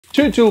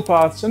2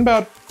 toolpaths in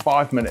about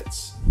 5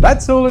 minutes.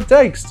 That's all it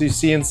takes to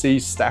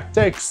CNC stack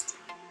text.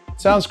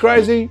 Sounds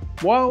crazy?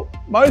 Well,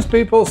 most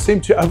people seem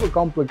to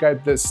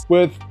overcomplicate this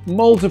with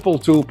multiple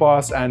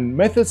toolpaths and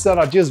methods that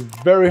are just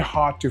very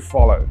hard to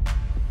follow.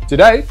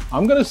 Today,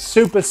 I'm going to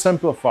super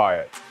simplify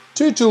it.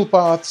 2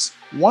 toolpaths,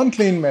 1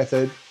 clean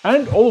method,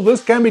 and all of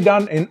this can be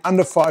done in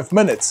under 5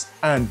 minutes.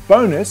 And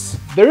bonus,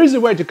 there is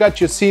a way to cut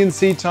your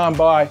CNC time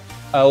by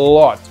a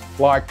lot,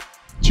 like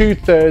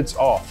 2/3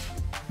 off.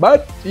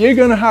 But you're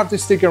going to have to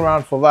stick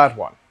around for that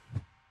one.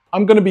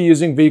 I'm going to be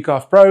using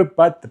VCarve Pro,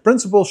 but the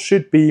principle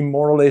should be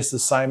more or less the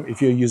same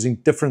if you're using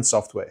different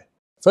software.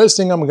 First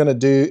thing I'm going to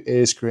do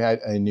is create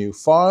a new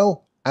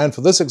file. And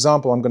for this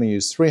example, I'm going to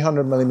use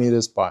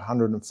 300mm by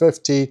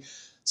 150,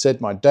 set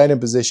my date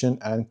and position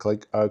and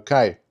click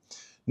OK.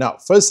 Now,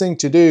 first thing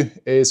to do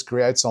is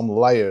create some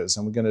layers,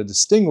 and we're going to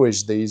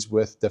distinguish these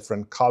with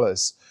different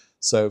colors.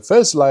 So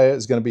first layer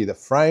is going to be the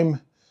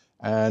frame,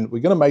 and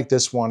we're going to make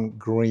this one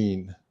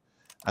green.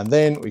 And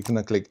then we're going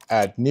to click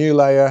add new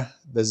layer.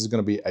 This is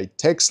going to be a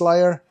text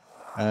layer,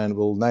 and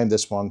we'll name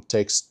this one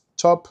text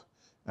top,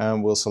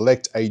 and we'll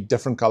select a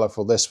different color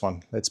for this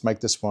one. Let's make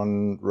this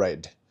one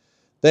red.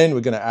 Then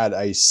we're going to add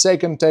a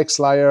second text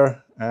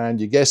layer,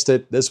 and you guessed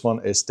it, this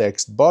one is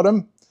text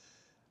bottom.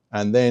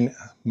 And then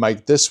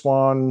make this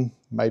one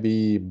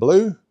maybe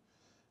blue.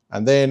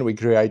 And then we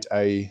create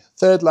a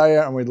third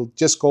layer, and we'll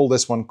just call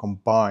this one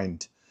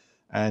combined.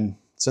 And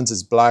since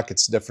it's black,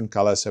 it's a different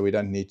color, so we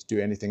don't need to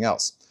do anything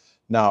else.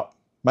 Now,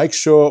 make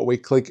sure we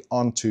click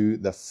onto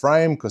the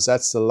frame, because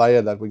that's the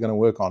layer that we're going to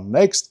work on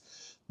next.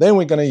 Then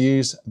we're going to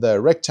use the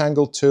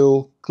rectangle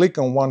tool, click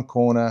on one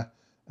corner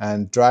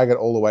and drag it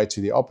all the way to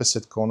the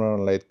opposite corner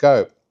and let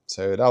go.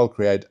 So that'll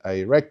create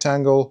a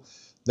rectangle.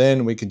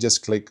 Then we can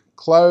just click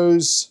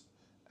close,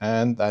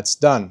 and that's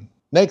done.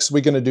 Next,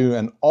 we're going to do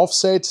an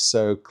offset.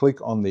 So click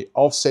on the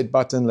offset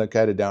button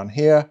located down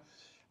here,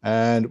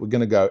 and we're going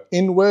to go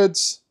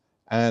inwards.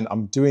 And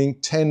I'm doing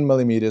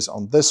 10mm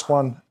on this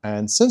one.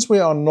 And since we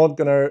are not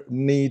going to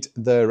need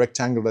the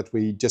rectangle that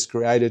we just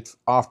created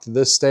after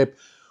this step,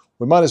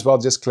 we might as well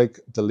just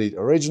click delete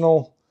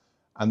original,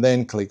 and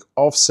then click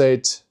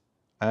offset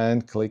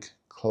and click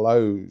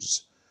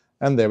close.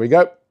 And there we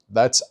go.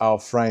 That's our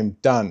frame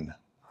done.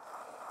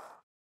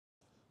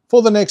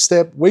 For the next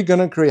step, we're going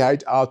to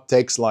create our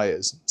text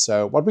layers.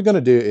 So what we're going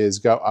to do is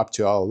go up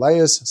to our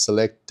layers,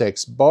 select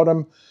text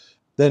bottom.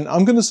 Then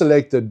I'm going to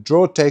select the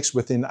draw text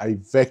within a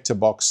vector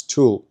box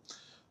tool.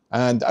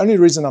 And the only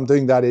reason I'm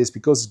doing that is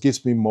because it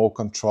gives me more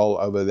control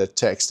over the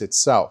text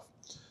itself.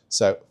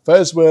 So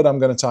first word I'm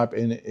going to type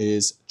in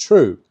is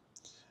true.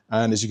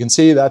 And as you can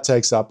see, that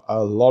takes up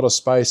a lot of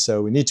space,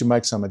 so we need to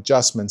make some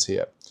adjustments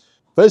here.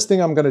 First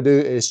thing I'm going to do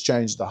is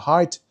change the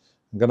height.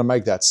 I'm going to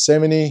make that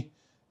 70.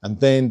 And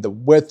then the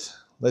width,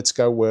 let's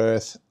go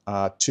with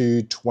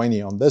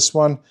 220 on this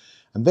one.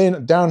 And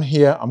then down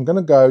here, I'm going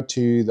to go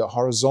to the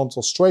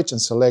horizontal stretch and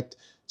select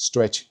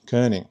stretch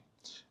kerning.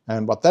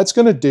 And what that's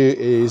going to do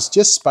is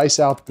just space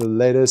out the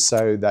letters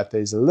so that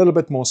there's a little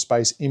bit more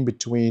space in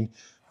between.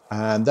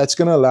 And that's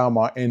going to allow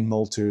my end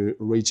mill to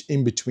reach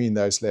in between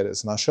those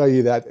letters. And I'll show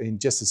you that in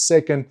just a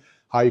second,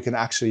 how you can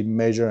actually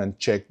measure and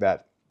check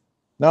that.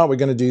 Now we're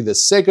going to do the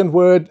second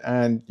word,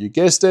 and you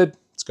guessed it,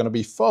 it's going to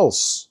be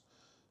false.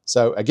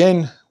 So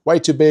again, way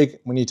too big.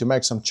 We need to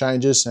make some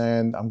changes,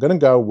 and I'm going to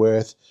go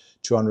with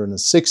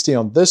 260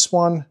 on this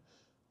one,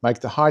 make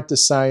the height the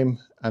same,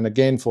 and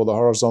again for the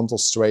horizontal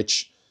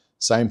stretch,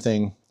 same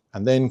thing,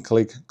 and then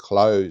click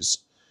close.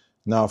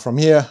 Now from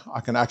here, I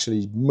can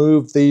actually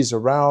move these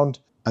around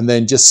and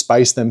then just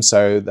space them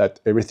so that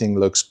everything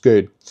looks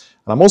good.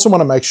 And I also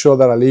want to make sure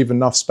that I leave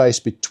enough space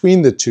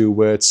between the two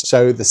words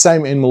so the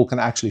same end mill can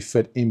actually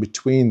fit in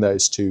between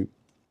those two.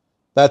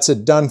 That's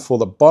it done for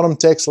the bottom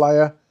text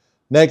layer.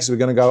 Next, we're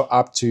going to go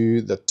up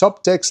to the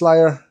top text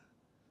layer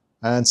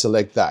and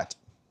select that.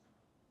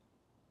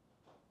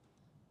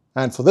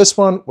 And for this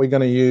one, we're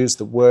going to use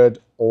the word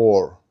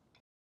or.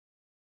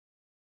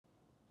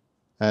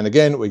 And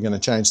again, we're going to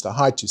change the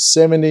height to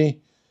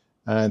 70.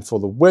 And for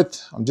the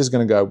width, I'm just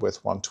going to go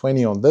with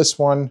 120 on this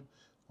one.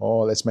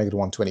 Or let's make it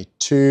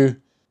 122.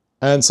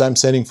 And same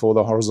setting for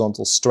the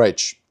horizontal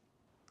stretch.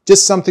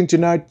 Just something to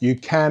note, you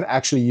can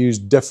actually use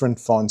different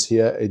fonts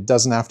here. It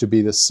doesn't have to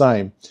be the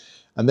same.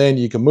 And then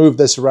you can move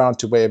this around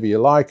to wherever you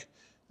like.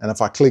 And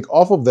if I click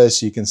off of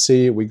this, you can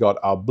see we got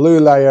our blue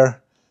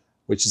layer,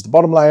 which is the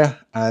bottom layer,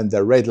 and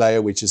the red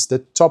layer, which is the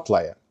top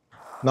layer.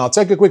 Now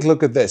take a quick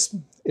look at this.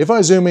 If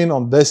I zoom in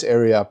on this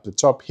area up the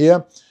top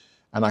here,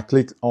 and I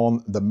click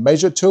on the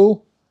measure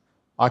tool,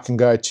 I can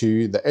go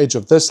to the edge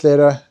of this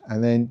letter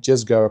and then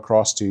just go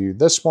across to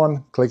this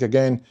one, click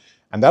again,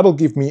 and that'll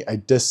give me a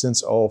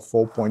distance of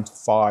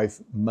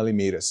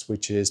 4.5mm,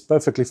 which is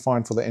perfectly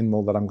fine for the end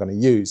mill that I'm going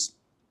to use.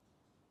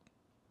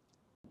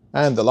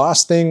 And the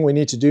last thing we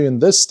need to do in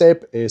this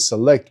step is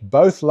select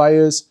both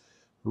layers,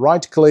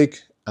 right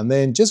click, and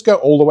then just go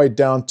all the way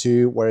down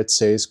to where it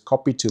says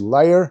copy to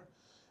layer,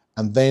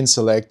 and then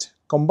select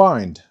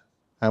combined.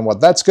 And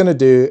what that's going to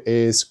do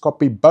is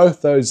copy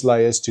both those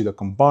layers to the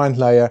combined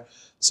layer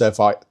So if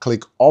I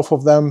click off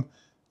of them,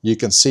 you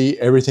can see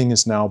everything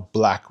is now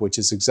black, which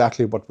is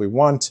exactly what we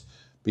want,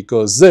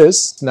 because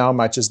this now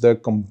matches the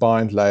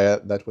combined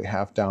layer that we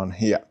have down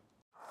here.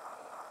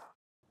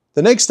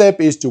 The next step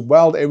is to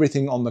weld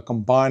everything on the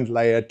combined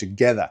layer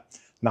together.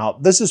 Now,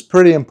 this is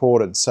pretty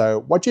important.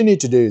 So what you need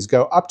to do is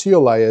go up to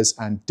your layers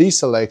and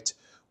deselect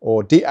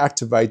or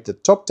deactivate the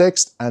top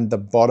text and the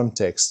bottom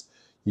text.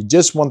 You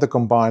just want the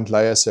combined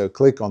layer, so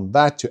click on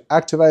that to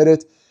activate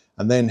it,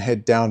 and then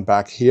head down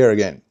back here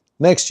again.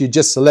 Next, you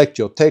just select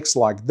your text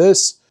like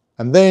this,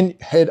 and then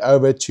head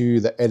over to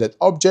the Edit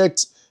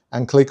Objects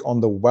and click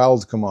on the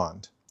Weld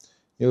command.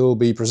 You'll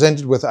be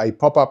presented with a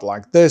pop-up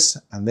like this,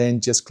 and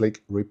then just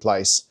click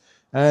Replace.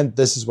 And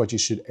this is what you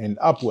should end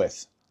up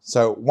with.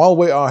 So while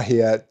we are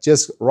here,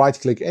 just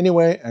right-click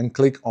anywhere and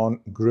click on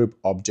Group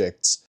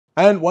Objects.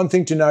 And one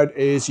thing to note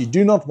is you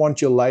do not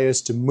want your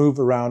layers to move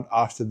around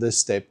after this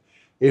step.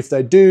 If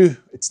they do,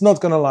 it's not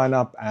going to line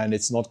up and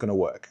it's not going to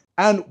work.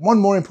 And one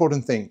more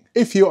important thing,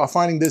 if you are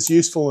finding this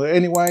useful in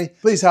any way,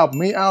 please help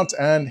me out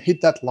and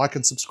hit that like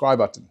and subscribe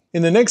button.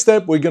 In the next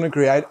step, we're going to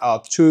create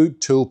our 2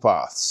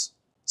 toolpaths.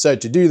 So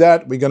to do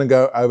that, we're going to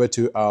go over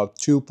to our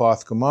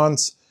toolpath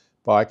commands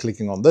by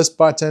clicking on this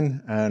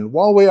button. And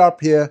while we're up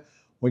here,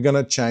 we're going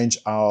to change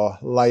our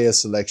layer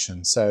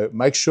selection. So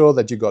make sure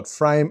that you got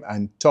frame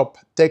and top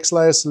text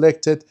layer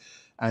selected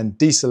and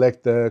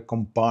deselect the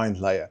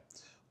combined layer.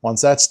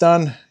 Once that's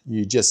done,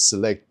 you just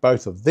select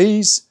both of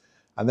these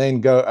and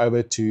then go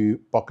over to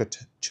Pocket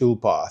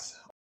Toolpath.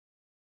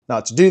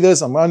 Now to do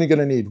this, I'm only going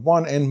to need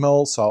one end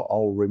mill, so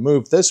I'll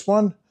remove this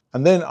one.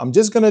 And then I'm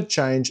just going to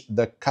change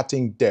the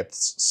cutting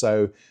depths.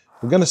 So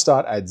we're going to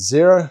start at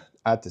 0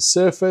 at the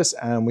surface,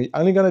 and we're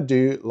only going to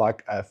do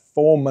like a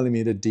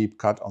 4mm deep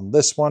cut on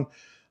this one.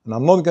 And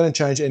I'm not going to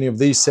change any of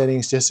these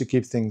settings just to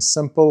keep things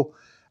simple.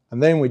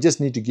 And then we just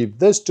need to give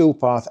this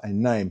toolpath a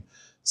name.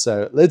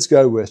 So let's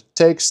go with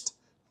text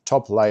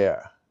top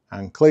layer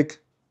and click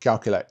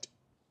calculate.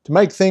 To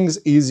make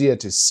things easier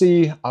to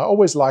see, I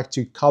always like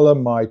to color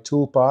my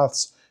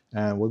toolpaths,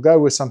 and we'll go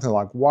with something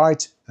like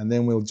white, and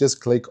then we'll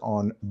just click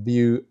on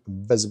view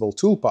visible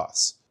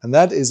toolpaths. And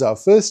that is our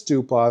first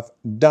toolpath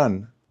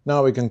done.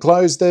 Now we can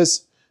close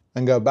this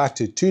and go back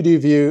to 2D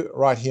view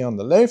right here on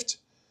the left,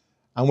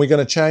 and we're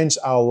going to change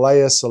our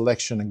layer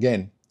selection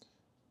again.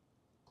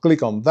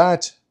 Click on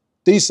that,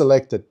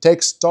 deselect the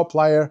text top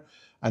layer,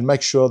 and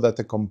make sure that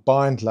the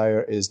combined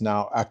layer is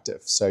now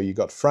active. So you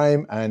got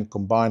frame and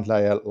combined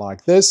layer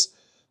like this.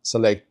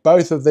 Select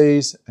both of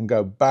these and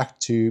go back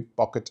to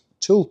Pocket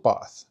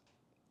Toolpath.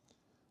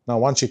 Now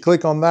once you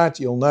click on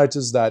that, you'll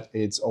notice that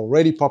it's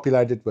already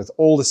populated with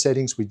all the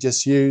settings we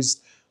just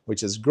used,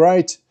 which is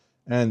great.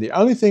 And the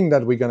only thing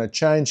that we're going to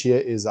change here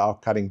is our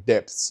cutting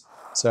depths.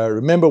 So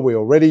remember, we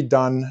already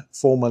done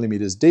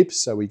 4mm deep,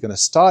 so we're going to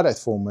start at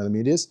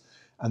 4mm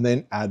and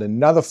then add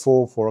another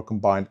 4 for a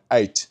combined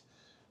 8.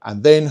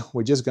 And then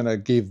we're just going to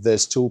give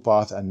this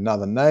toolpath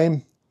another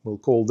name. We'll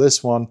call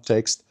this one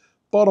text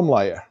bottom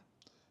layer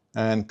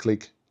and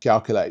click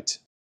calculate.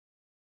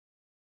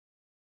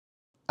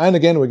 And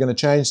again, we're going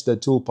to change the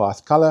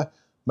toolpath color,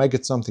 make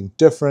it something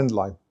different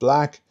like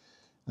black,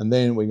 and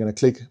then we're going to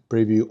click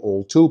preview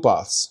all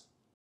toolpaths.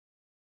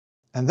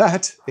 And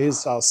that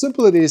is how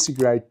simple it is to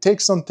create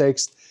text on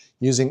text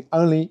using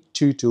only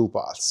 2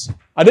 toolpaths.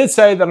 I did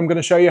say that I'm going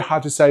to show you how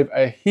to save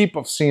a heap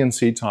of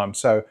CNC time,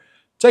 so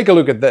take a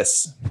look at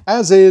this.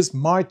 As is,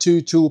 my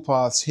 2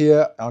 toolpaths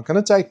here are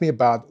going to take me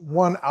about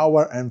 1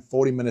 hour and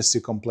 40 minutes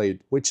to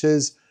complete, which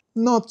is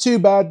not too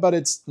bad, but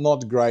it's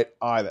not great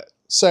either.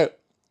 So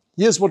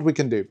here's what we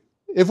can do.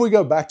 If we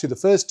go back to the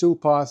first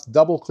toolpath,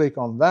 double click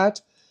on that,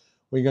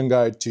 we're going to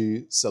go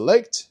to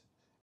select,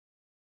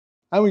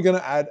 and we're going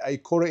to add a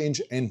 1/4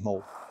 inch end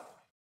mill.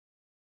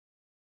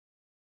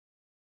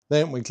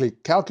 Then we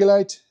click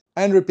calculate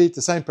and repeat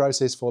the same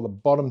process for the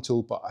bottom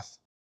toolpath.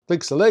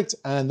 Click select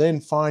and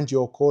then find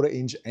your 1/4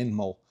 inch end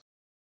mill.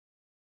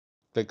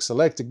 Click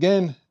select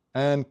again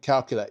and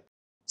calculate.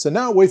 So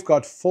now we've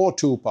got 4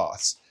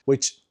 toolpaths,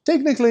 which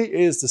technically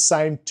is the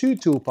same 2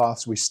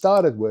 toolpaths we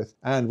started with,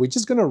 and we're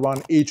just going to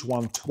run each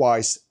one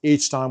twice,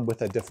 each time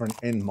with a different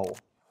end mill.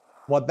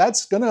 What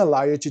that's going to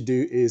allow you to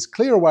do is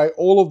clear away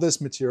all of this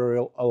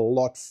material a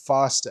lot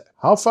faster.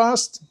 How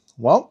fast?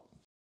 Well,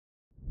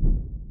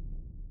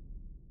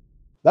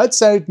 that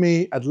saved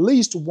me at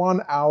least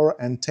 1 hour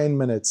and 10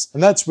 minutes,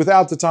 and that's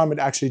without the time it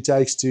actually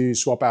takes to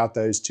swap out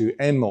those 2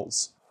 end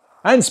mills.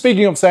 And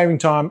speaking of saving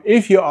time,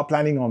 if you are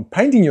planning on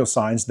painting your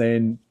signs,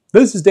 then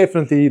this is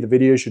definitely the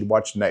video you should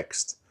watch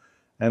next.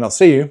 And I'll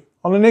see you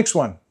on the next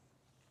one.